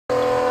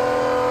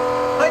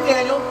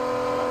Daniel.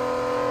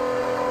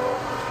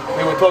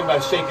 We were talking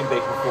about shake and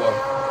bake before.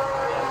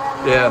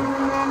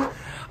 Yeah.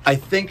 I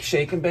think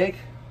shake and bake.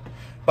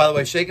 By the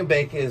way, shake and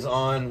bake is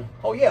on,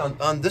 oh yeah,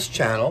 on this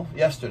channel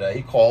yesterday.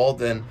 He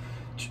called and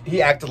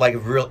he acted like a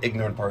real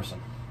ignorant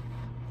person.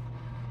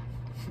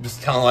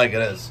 Just telling like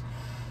it is.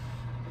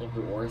 A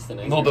little bit worse than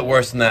ignorant. A little bit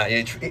worse than that.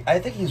 Yeah, I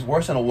think he's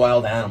worse than a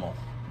wild animal,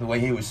 the way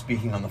he was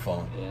speaking on the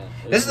phone. Yeah.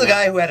 This is the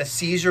guy who had a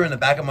seizure in the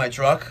back of my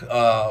truck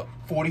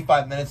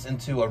 45 minutes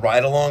into a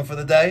ride-along for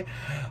the day.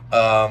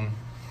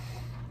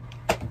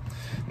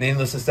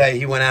 Needless to say,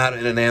 he went out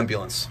in an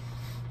ambulance.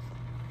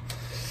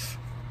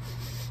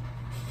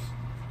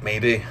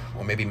 Maybe,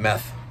 or maybe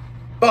meth.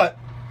 But,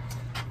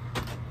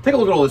 take a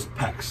look at all this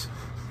pecs.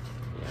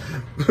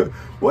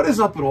 What is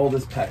up with all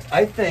this pecs?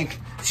 I think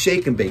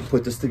Shake and Bake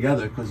put this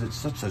together because it's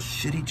such a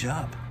shitty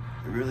job.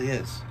 It really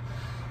is.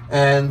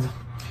 And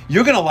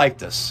you're going to like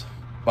this,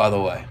 by the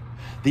way.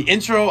 The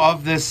intro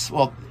of this,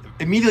 well,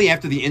 immediately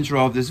after the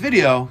intro of this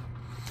video,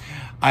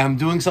 I am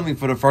doing something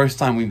for the first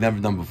time we've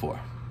never done before.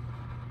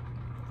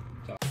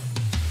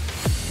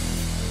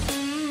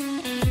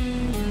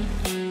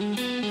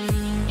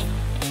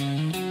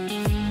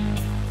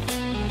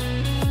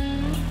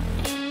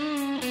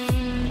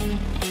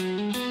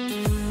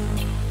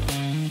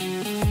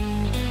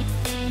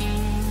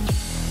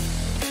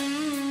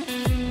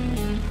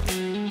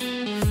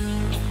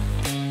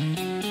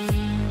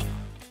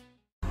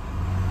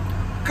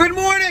 Good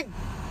morning!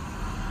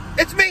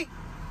 It's me,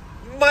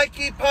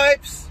 Mikey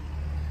Pipes.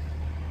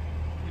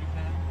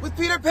 With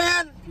Peter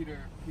Pan.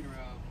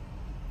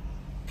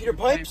 Peter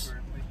Pipes?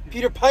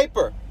 Peter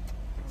Piper.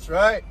 That's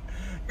right.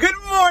 Good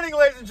morning,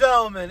 ladies and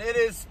gentlemen. It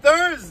is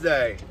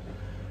Thursday.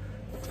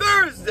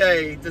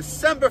 Thursday,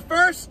 December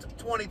 1st,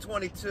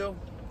 2022.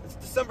 It's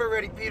December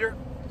already, Peter.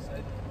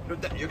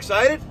 Excited. You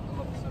excited?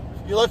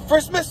 You love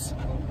Christmas?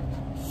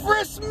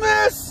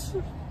 Christmas!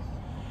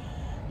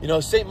 You know,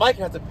 St. Mike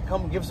has to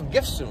come and give some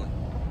gifts soon.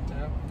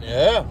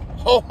 Yeah.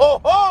 Ho, ho,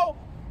 ho!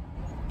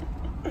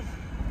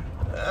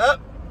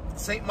 Yep.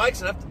 St.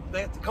 Mike's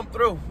they have to come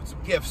through with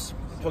some gifts.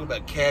 I'm talking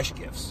about cash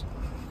gifts.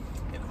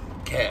 You know,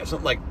 cash,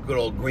 something like good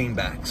old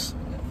greenbacks.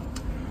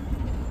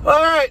 All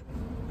right.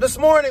 This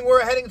morning,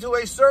 we're heading to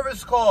a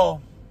service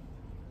call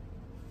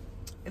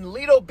in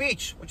Lido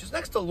Beach, which is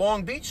next to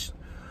Long Beach,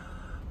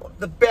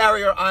 the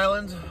barrier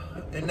island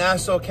in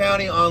Nassau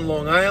County on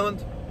Long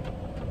Island.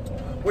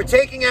 We're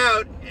taking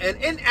out an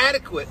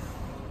inadequate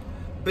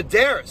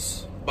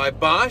Buderus by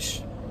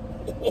Bosch.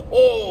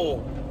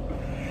 Oh,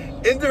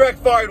 indirect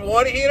fired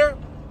water heater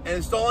and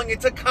installing a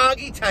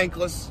Takagi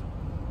Tankless.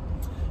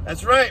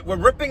 That's right, we're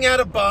ripping out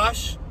a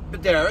Bosch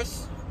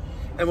Buderus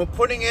and we're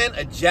putting in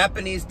a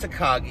Japanese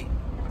Takagi.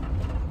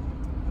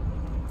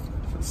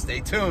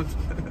 Stay tuned.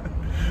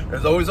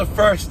 There's always a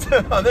first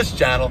on this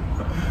channel.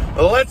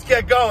 Well, let's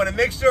get going and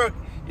make sure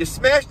you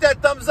smash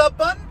that thumbs up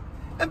button.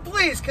 And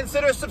please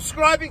consider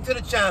subscribing to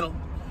the channel.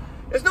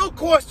 There's no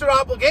cost or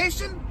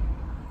obligation.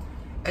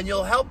 And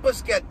you'll help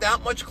us get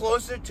that much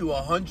closer to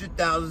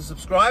 100,000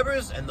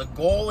 subscribers. And the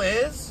goal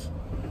is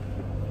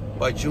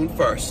by June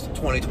 1st,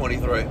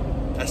 2023.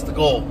 That's the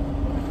goal.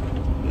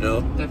 You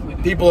know,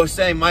 definitely. People are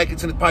saying, Mike,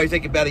 it's going to probably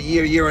take about a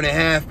year, year and a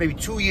half, maybe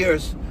 2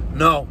 years.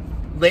 No.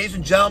 Ladies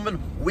and gentlemen,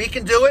 we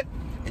can do it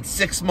in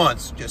 6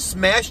 months. Just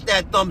smash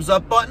that thumbs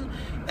up button.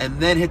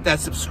 And then hit that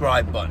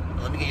subscribe button.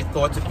 Let me get your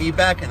thoughts and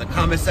feedback in the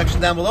comment section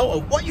down below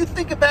of what you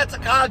think about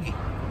Takagi.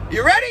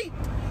 You ready?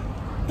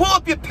 Pull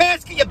up your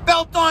pants, get your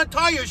belt on,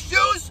 tie your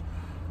shoes,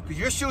 because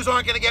your shoes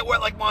aren't going to get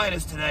wet like mine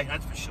is today,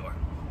 that's for sure.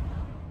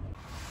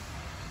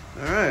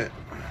 All right,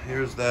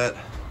 here's that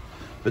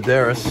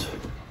Buderus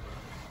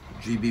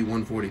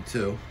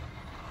GB142.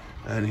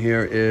 And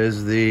here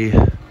is the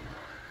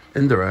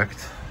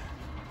Indirect.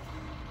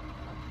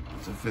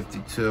 It's a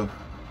 52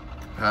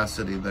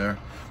 capacity there.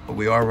 But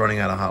we are running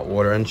out of hot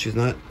water, and she's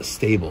not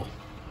stable.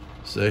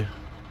 See?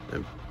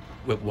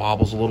 It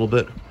wobbles a little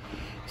bit.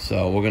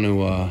 So we're going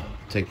to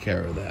take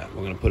care of that.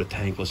 We're going to put a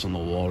tankless on the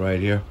wall right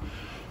here.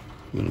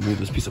 I'm going to move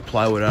this piece of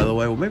plywood out of the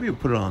way. Well, maybe we'll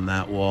put it on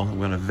that wall. I'm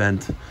going to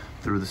vent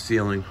through the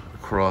ceiling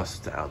across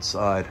to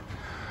outside.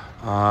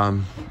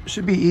 It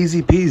should be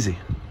easy peasy.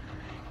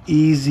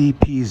 Easy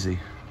peasy.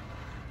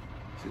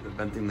 See the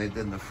venting they did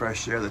in the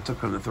fresh air? They took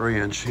from the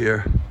 3-inch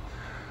here.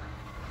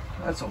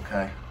 That's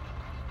okay.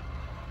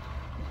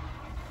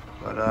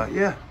 But,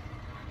 yeah,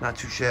 not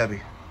too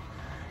shabby.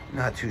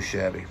 Not too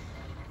shabby.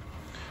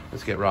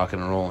 Let's get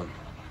rocking and rolling.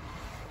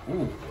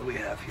 Ooh, what do we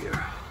have here?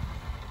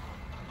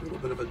 A little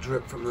bit of a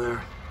drip from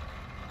there.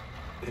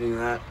 Hitting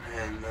that,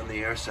 and then the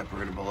air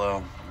separator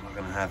below. We're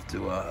going to have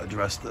to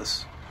address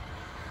this.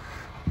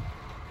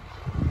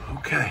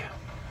 Okay.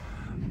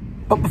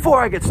 But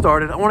before I get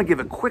started, I want to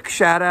give a quick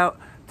shout out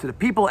to the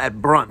people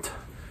at Brunt.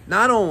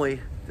 Not only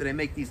do they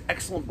make these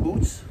excellent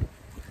boots,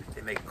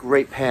 they make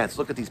great pants.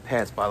 Look at these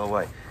pants, by the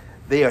way.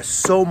 They are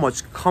so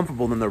much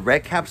comfortable than the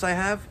red caps I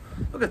have.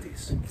 Look at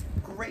these.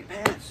 Great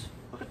pants.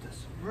 Look at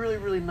this. Really,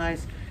 really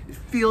nice. It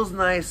feels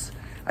nice.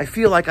 I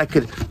feel like I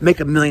could make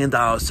 $1 million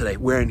today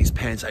wearing these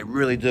pants. I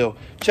really do.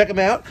 Check them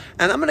out.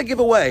 And I'm going to give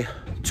away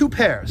 2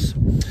 pairs.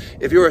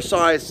 If you're a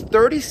size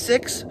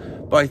 36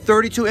 by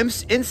 32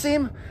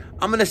 inseam,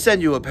 I'm going to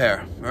send you a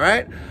pair. All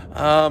right?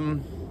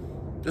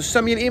 Just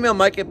send me an email,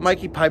 Mike at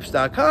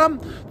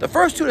mikeypipes.com. The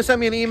first 2 to send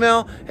me an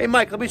email, hey,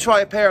 Mike, let me try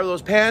a pair of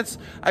those pants.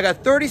 I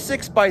got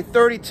 36 by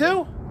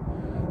 32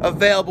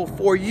 available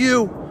for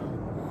you.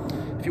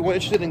 If you're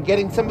interested in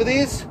getting some of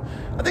these,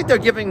 I think they're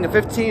giving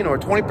 15 or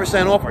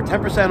 20% off or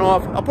 10%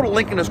 off. I'll put a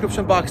link in the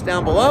description box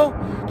down below.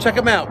 Check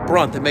them out.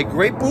 Brunt. They make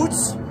great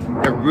boots.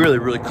 They're really,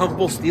 really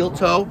comfortable. Steel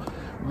toe.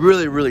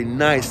 Really, really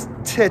nice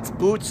tits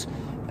boots.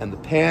 And the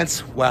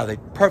pants, wow, they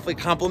perfectly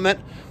complement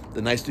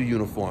the nice new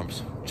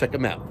uniforms. Check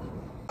them out.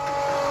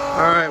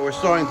 All right, we're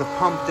starting to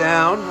pump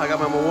down. I got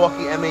my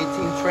Milwaukee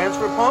M18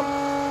 transfer pump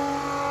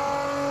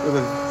with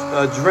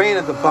a drain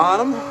at the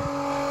bottom.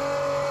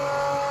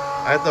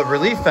 The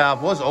relief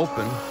valve was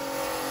open.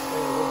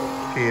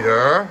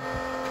 Peter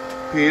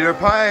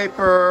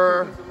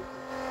Piper.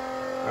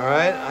 All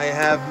right, I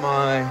have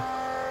my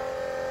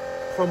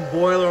front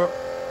boiler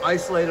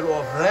isolated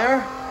off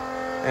there.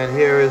 And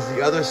here is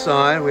the other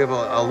side. We have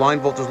a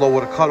line voltage low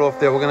with a cutoff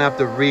there. We're gonna have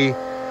to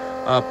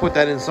put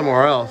that in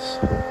somewhere else.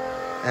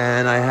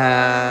 And I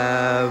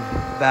have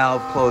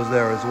valve closed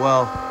there as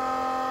well.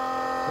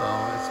 So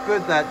it's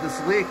good that this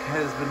leak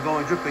has been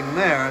dripping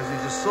there, as you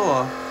just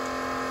saw.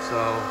 So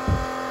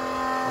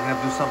we're gonna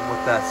have to do something with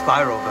that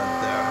spiral vent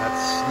there.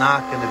 That's not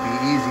gonna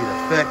be easy to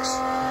fix.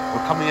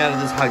 We're coming out of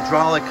this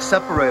hydraulic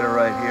separator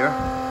right here.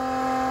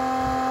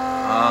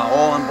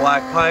 All in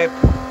black pipe.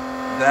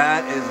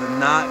 That is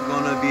not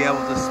gonna be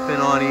able to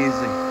spin on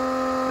easy.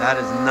 That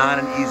is not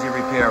an easy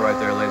repair right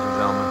there, ladies and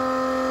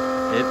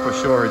gentlemen. It for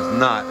sure is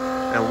not.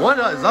 And what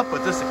is up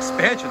with this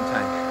expansion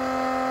tank?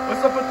 What's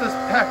up with this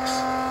PEX?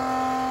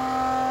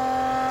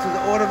 To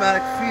the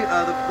automatic feed,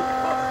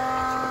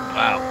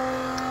 wow.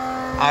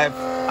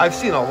 I've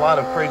seen a lot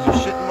of crazy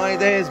shit in my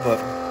days, but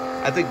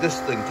I think this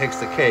thing takes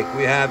the cake.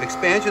 We have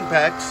expansion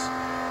PEX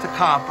to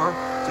copper,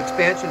 to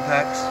expansion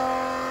PEX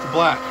to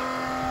black.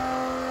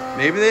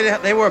 Maybe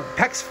they were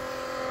PEXing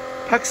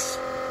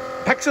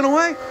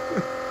away.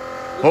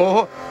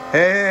 Oh,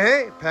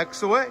 hey,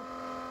 PEX away.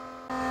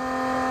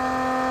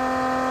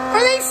 Are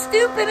they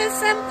stupid or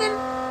something?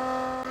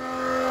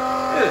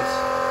 It is.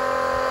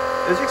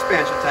 There's the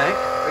expansion tank.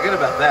 Forget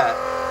about that.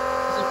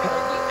 Is it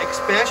pregnant?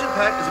 Expansion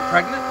pack. Is it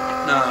pregnant?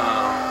 No.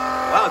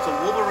 Wow, it's a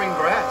Wolverine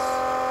brass.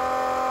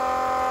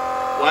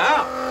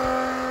 Wow.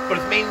 But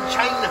it's made in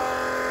China.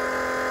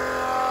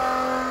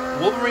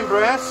 Wolverine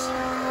brass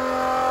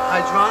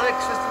hydronic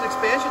system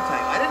expansion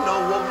tank. I didn't know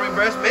Wolverine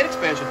brass made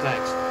expansion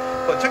tanks.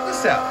 But check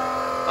this out.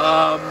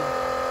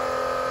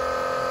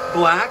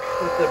 Black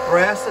with the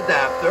brass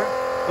adapter.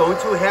 Going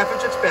to a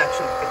 1/2-inch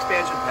expansion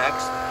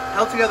packs,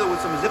 held together with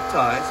some zip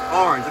ties,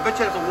 orange. I bet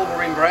you that's a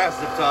Wolverine brass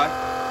zip tie.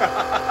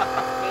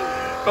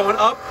 Going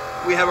up,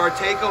 we have our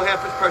Takagi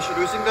 1/2-inch pressure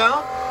reducing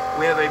valve.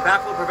 We have a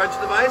backflow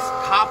prevention device,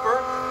 copper,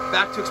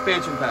 back to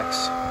expansion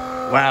packs.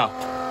 Wow.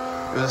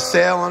 There's a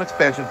sale on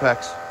expansion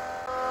packs.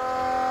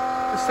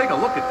 Let's take a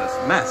look at this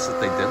mess that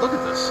they did. Look at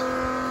this.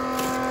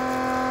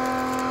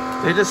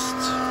 They just...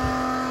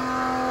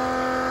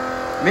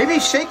 Maybe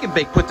Shake and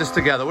Bake put this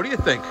together. What do you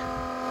think?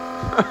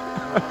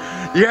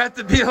 You have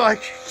to be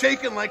like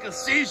shaking like a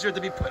seizure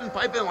to be putting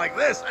pipe in like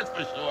this, that's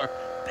for sure.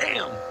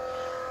 Damn.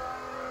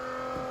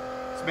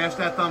 Smash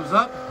that thumbs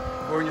up.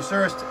 We're in your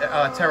service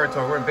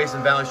territory. We're in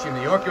Basin Valley Street,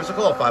 New York. Give us a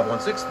call,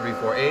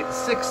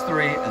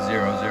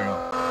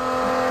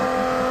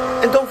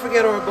 516-348-6300. And don't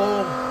forget our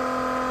goal.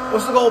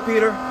 What's the goal,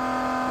 Peter?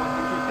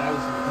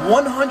 100,000.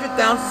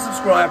 100,000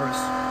 subscribers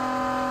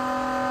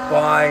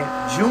by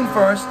June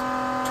 1st,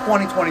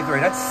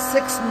 2023. That's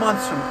 6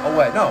 months from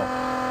away. No.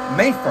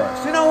 May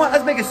 1st. You know what?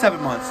 Let's make it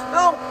 7 months.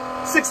 No,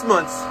 6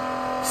 months.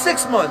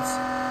 6 months.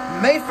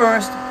 May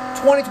 1st,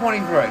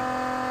 2023.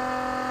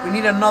 We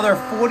need another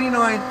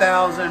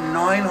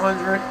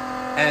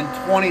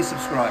 49,920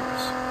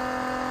 subscribers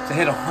to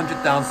hit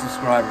 100,000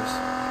 subscribers.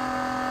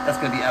 That's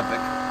going to be epic.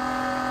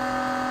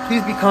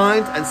 Please be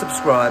kind and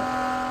subscribe.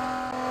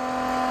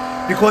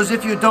 Because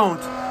if you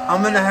don't,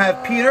 I'm going to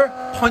have Peter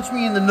punch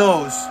me in the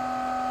nose.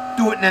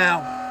 Do it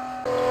now.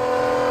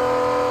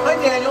 Hi,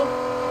 Daniel.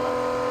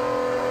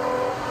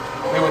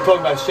 We were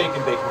talking about Shake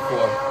and Bake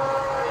before.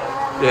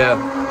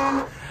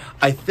 Yeah.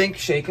 I think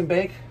Shake and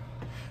Bake.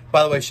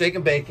 By the way, Shake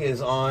and Bake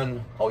is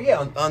on,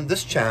 on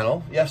this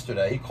channel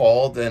yesterday. He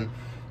called and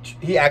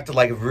he acted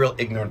like a real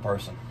ignorant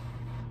person.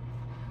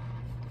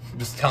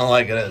 Just telling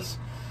like it is.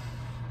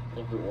 A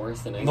little bit worse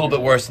than A little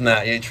bit worse than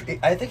that. Yeah,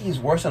 I think he's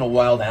worse than a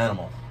wild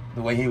animal,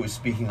 the way he was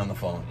speaking on the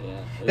phone.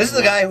 Yeah, this is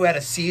the guy who had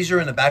a seizure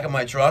in the back of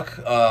my truck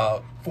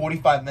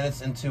 45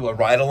 minutes into a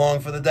ride-along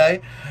for the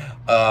day.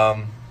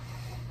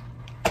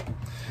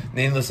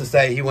 Needless to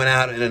say, he went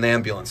out in an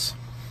ambulance.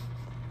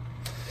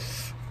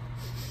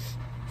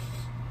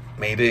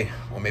 Maybe,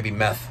 or maybe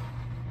meth.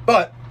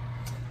 But,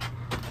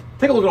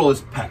 take a look at all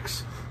this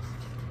PEX.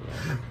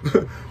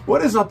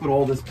 What is up with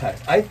all this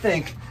PEX? I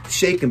think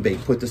shake and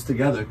bake put this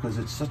together because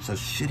it's such a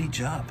shitty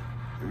job.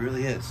 It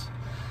really is.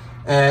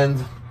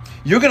 And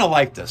you're gonna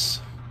like this,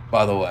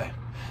 by the way.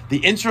 The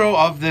intro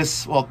of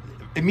this, well,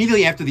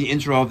 immediately after the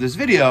intro of this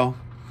video,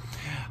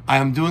 I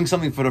am doing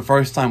something for the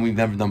first time we've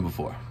never done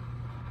before.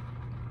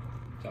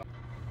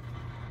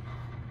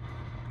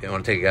 You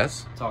want to take a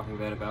guess? Talking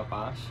bad about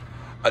Bosch.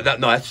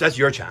 No, that's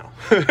your channel.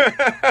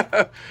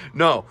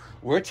 No,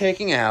 we're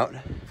taking out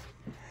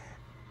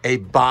a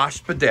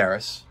Bosch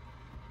Buderus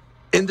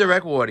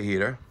indirect water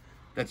heater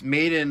that's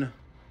made in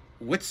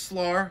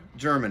Wetzlar,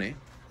 Germany,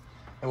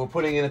 and we're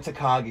putting in a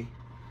Takagi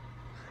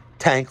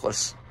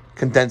Tankless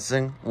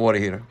condensing water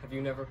heater. Have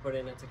you never put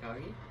in a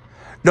Takagi?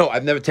 No,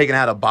 I've never taken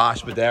out a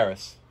Bosch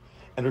Buderus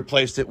and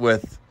replaced it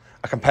with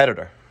a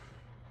competitor.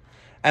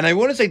 And I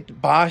want to say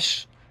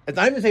Bosch, it's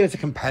not even saying it's a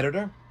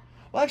competitor.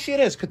 Well, actually it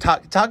is.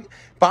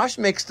 Bosch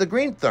makes the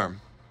green therm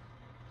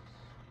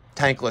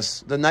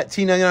tankless, the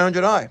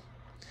T9900i.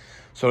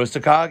 So does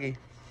Takagi.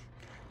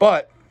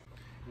 But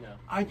No.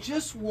 I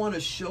just want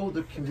to show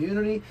the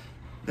community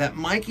that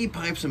Mikey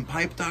Pipes and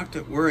Pipe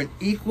Doctor, we're an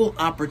equal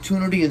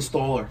opportunity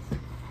installer.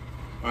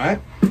 All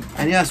right?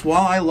 And yes,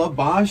 while I love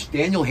Bosch,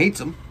 Daniel hates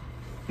him.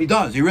 He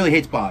does. He really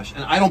hates Bosch.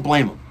 And I don't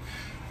blame him.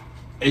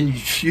 And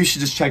you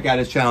should just check out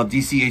his channel,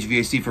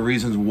 DCHVAC, for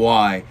reasons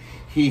why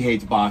he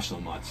hates Bosch so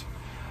much.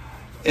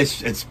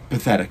 It's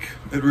pathetic.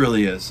 It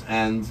really is.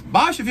 And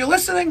Bosch, if you're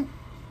listening,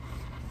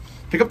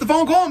 pick up the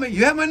phone, call me.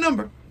 You have my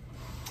number.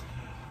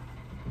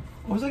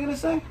 What was I going to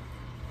say?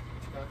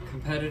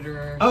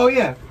 Competitor. Oh,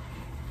 yeah.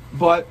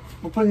 But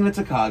we're putting in a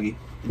Takagi.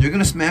 You're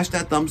going to smash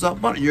that thumbs up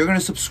button. You're going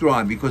to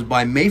subscribe because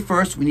by May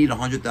 1st, we need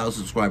 100,000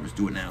 subscribers.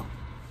 Do it now.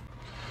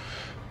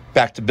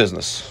 Back to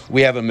business.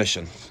 We have a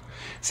mission.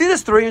 See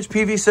this 3-inch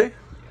PVC? Yes.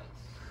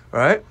 All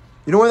right.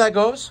 You know where that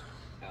goes?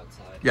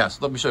 Outside.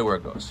 Yes. Let me show you where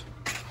it goes.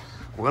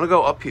 We're going to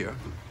go up here.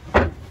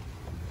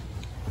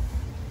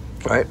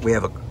 Right. We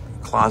have a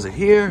closet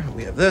here.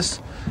 We have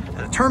this.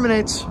 And it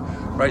terminates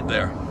right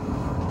there.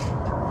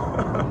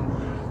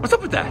 What's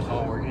up with that?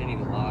 Oh, we're gonna need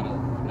a lot of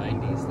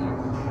 90s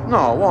there.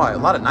 No, why? A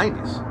lot of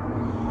 90s.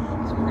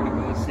 So we're gonna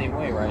go the same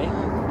way, right?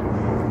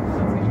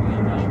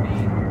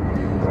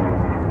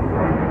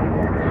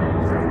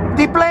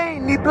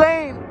 Deplane,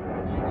 deplane.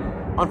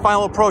 On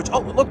final approach.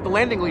 Oh, look, the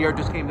landing gear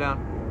just came down.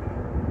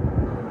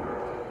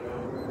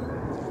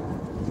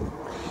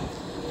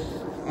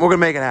 We're gonna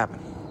make it happen.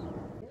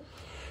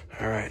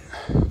 All right.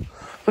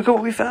 Look at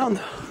what we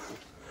found.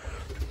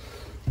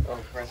 Oh,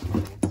 press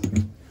money.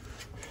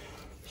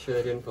 Sure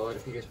they didn't pull out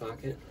of Peter's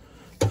pocket?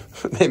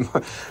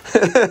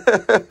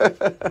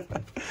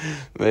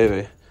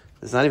 Maybe.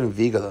 It's not even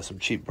Vigo, though. Some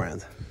cheap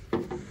brand.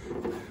 It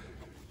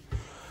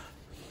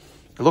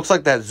looks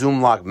like that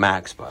Zoom Lock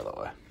Max, by the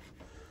way.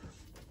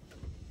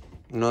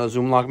 You know the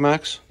Zoom Lock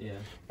Max? Yeah.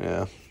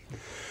 Yeah.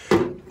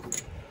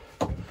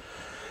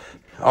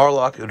 Our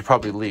lock, it would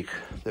probably leak.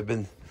 They've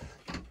been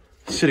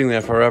sitting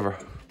there forever.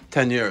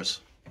 10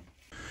 years.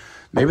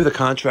 Maybe the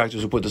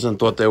contractors who put this in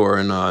thought they were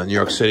in New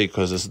York City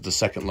because this is the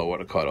second low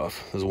water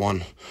cutoff. There's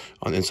one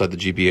on inside the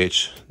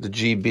GBH. The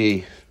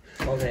GB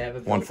Oh, they have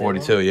it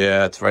 142.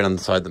 Yeah, it's right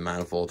inside the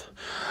manifold.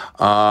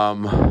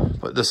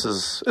 But this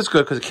is, it's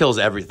good because it kills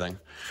everything.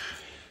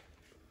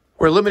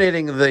 We're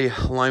eliminating the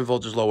line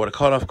voltage low water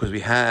cutoff because we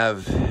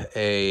have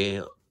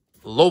a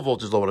low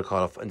voltage low water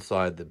cutoff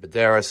inside the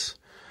Buderus.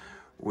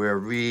 We're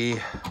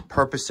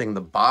repurposing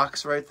the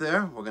box right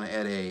there. We're going to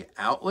add a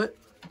outlet.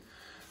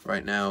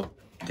 Right now,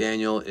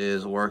 Daniel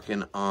is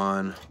working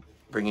on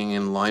bringing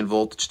in line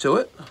voltage to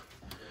it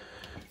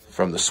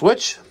from the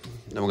switch.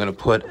 Then we're going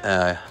to put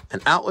an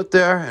outlet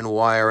there and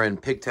wire in,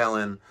 pigtail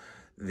in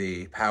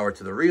the power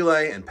to the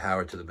relay and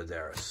power to the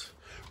Buderus.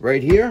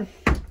 Right here,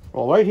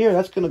 well, right here,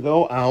 that's going to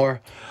go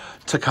our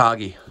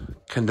Takagi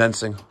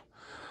condensing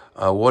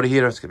water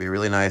heater. It's going to be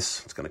really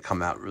nice. It's going to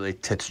come out really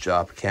tits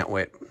job. Can't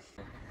wait.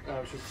 Oh,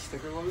 it's just a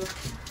sticker logo?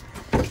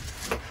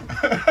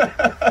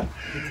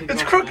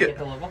 It's crooked.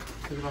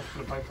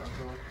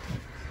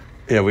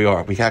 Yeah, we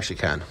are. We actually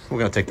can. We're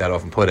going to take that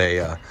off and put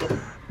a,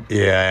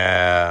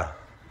 yeah.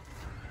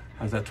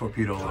 How's that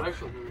torpedo look?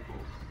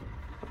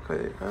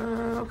 Okay,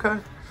 okay.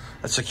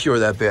 Let's secure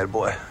that bad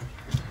boy.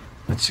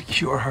 Let's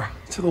secure her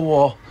to the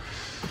wall.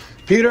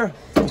 Peter,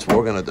 that's what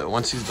we're going to do.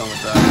 Once he's done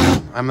with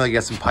that, I'm going to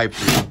get some pipe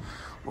for you.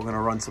 We're going to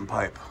run some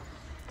pipe.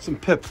 Some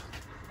pip.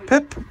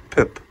 Pip,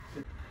 pip.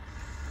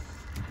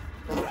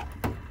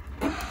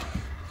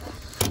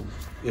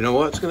 You know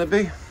what it's going to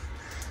be?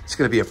 It's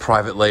going to be a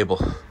private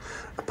label.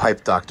 A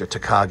Pipe Doctor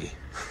Takagi.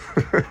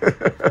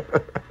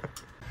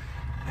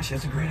 Actually,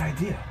 that's a great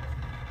idea.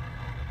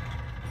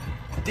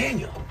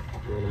 Daniel.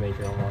 You're going to make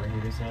your own water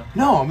heaters now?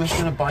 No, I'm just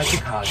going to buy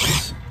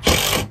Takagis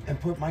and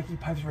put Mikey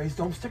Pipes Raised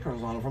Dome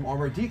stickers on them from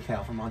Armor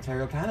Decal from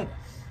Ontario, Canada.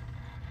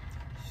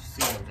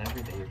 See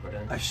everything you put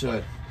in. I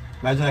should.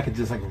 Imagine I could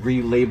just like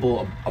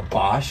relabel a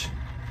Bosch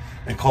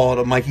and call it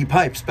a Mikey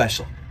Pipe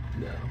special.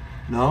 No.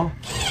 No?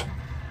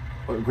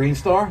 Or a Green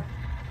Star?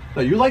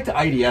 No, you like the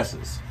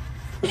IDSs.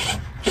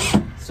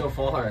 So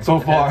far. So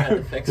far. I haven't had to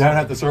You fix haven't it.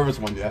 had to service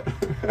one yet.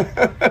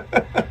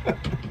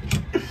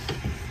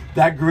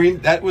 That green,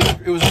 it was a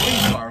Green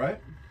Star, right?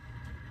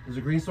 It was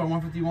a Green Star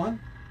 151?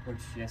 Which,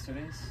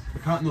 yesterday's? The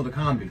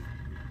Combi.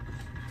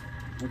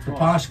 Which The one?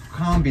 Bosch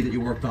Combi that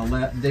you worked on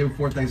the day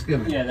before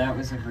Thanksgiving. Yeah, that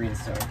was a Green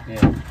Star, yeah.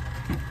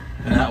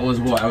 And that was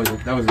what?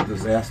 That was a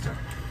disaster.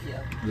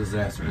 Yeah.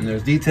 Disaster. And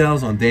there's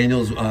details on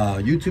Daniel's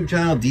YouTube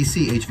channel,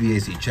 DC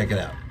HVAC. Check it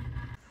out.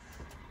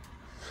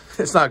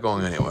 It's not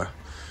going anywhere.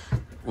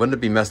 Wouldn't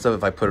it be messed up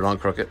if I put it on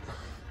crooked?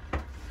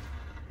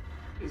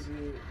 Is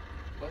it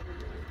level?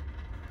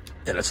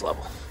 Yeah, it's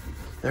level.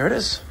 There it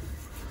is.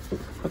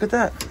 Look at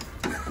that.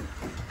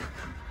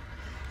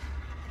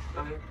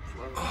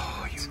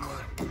 Oh, you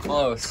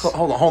close.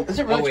 Hold on. Is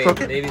it really wait,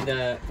 crooked? maybe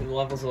the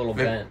level's a little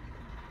bent.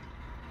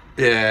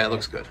 Yeah, it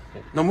looks good.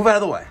 No, move out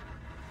of the way.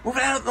 Move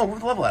the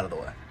level out of the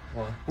way.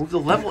 What? Move the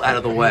level out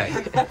of the way.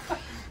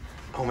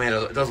 Oh man,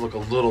 it does look a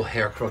little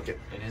hair crooked.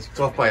 It is. It's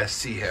off by a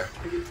C hair,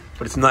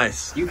 but it's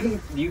nice. You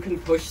can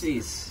push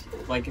these.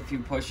 Like if you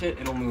push it,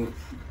 it'll move.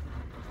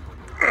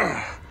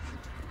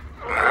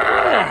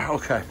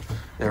 Okay,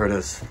 there it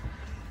is.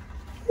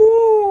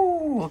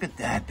 Woo! Look at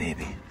that,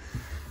 baby.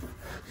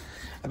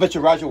 I bet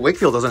you Roger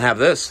Wakefield doesn't have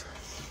this.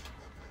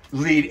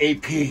 Lead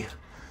AP.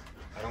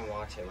 I don't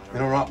watch him. You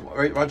know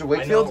Roger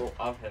Wakefield? I know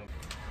of him.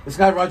 This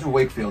guy Roger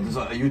Wakefield is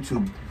a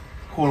YouTube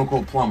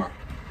quote-unquote plumber.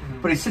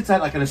 But he sits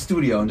out like in a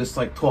studio and just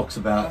like talks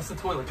about That's the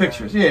toilet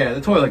pictures. guy. Yeah,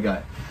 the toilet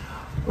guy.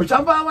 Which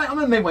by the way, I'm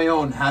gonna make my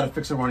own how to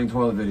fix a running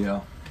toilet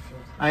video.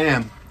 I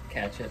am.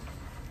 Catch it.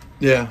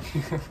 Yeah.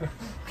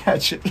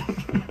 Catch it.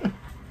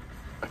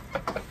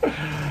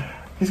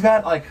 He's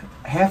got like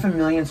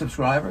 500,000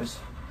 subscribers.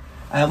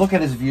 And I look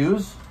at his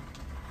views,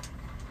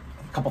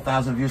 a couple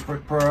thousand views per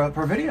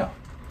video.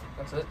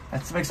 That's it.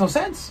 That makes no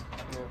sense.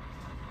 Yeah.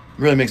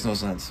 Really makes no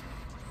sense.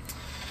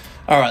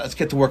 All right, let's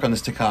get to work on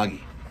this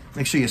Takagi.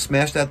 Make sure you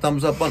smash that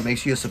thumbs up button. Make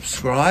sure you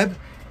subscribe.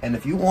 And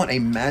if you want a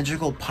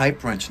magical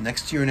pipe wrench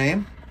next to your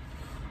name,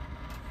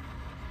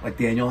 like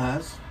Daniel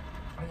has,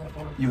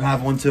 you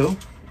have one too.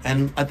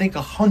 And I think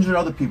 100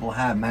 other people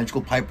have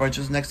magical pipe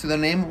wrenches next to their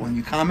name. When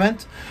you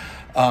comment,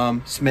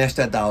 smash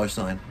that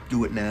 $.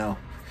 Do it now.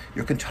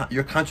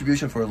 Your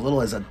contribution for as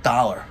little as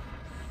 $1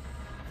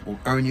 will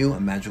earn you a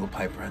magical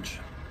pipe wrench.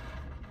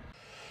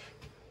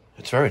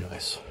 It's very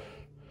nice.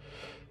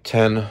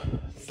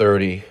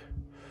 1030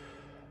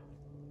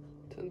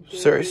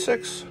 Series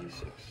 6.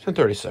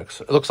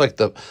 1036. It looks like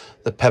the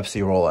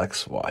Pepsi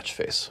Rolex watch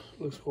face.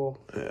 Looks cool.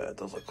 Yeah, it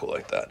does look cool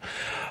like that.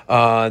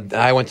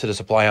 I went to the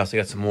supply house to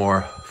get some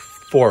more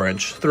 3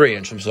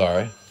 inch, I'm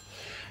sorry.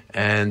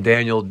 And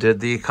Daniel did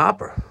the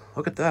copper.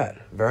 Look at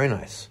that. Very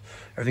nice.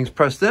 Everything's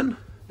pressed in.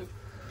 Yep.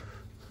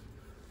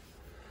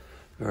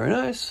 Very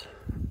nice.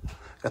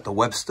 Got the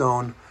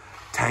Webstone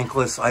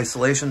tankless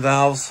isolation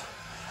valves.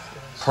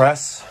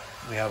 Press.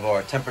 We have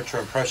our temperature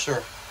and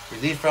pressure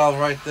relief valve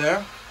right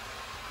there.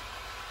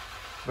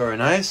 Very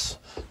nice.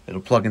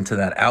 It'll plug into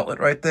that outlet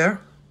right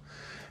there.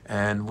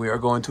 And we are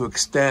going to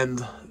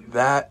extend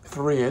that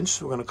 3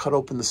 inch. We're going to cut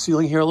open the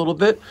ceiling here a little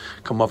bit,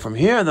 come up from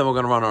here, and then we're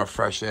going to run our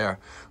fresh air,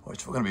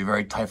 which we're going to be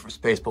very tight for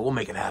space, but we'll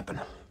make it happen.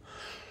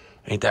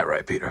 Ain't that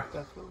right, Peter?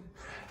 Definitely.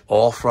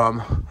 All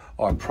from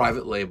our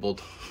private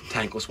labeled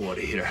tankless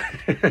water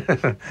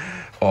heater.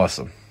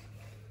 Awesome.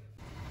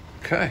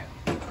 Okay.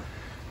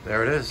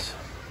 There it is.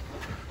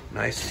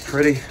 Nice and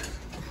pretty.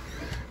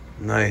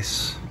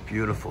 Nice,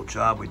 beautiful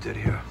job we did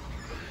here.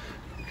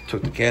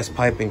 Took the gas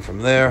piping from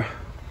there,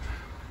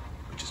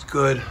 which is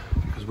good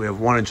because we have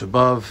 1 inch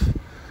above.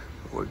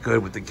 We're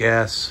good with the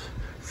gas,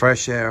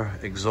 fresh air,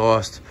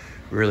 exhaust,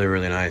 really,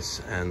 really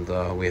nice. And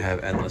we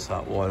have endless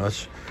hot water.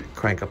 Let's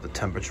crank up the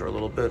temperature a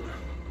little bit.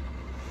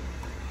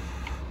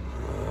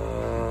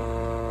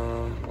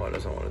 Why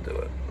doesn't want to do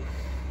it?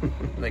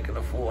 Making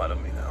a fool out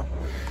of me now.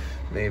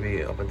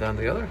 Maybe up and down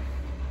together.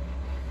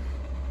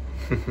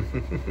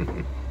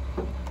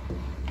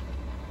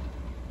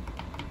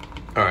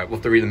 All right, we'll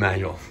have to read the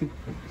manual.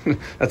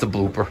 That's a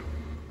blooper.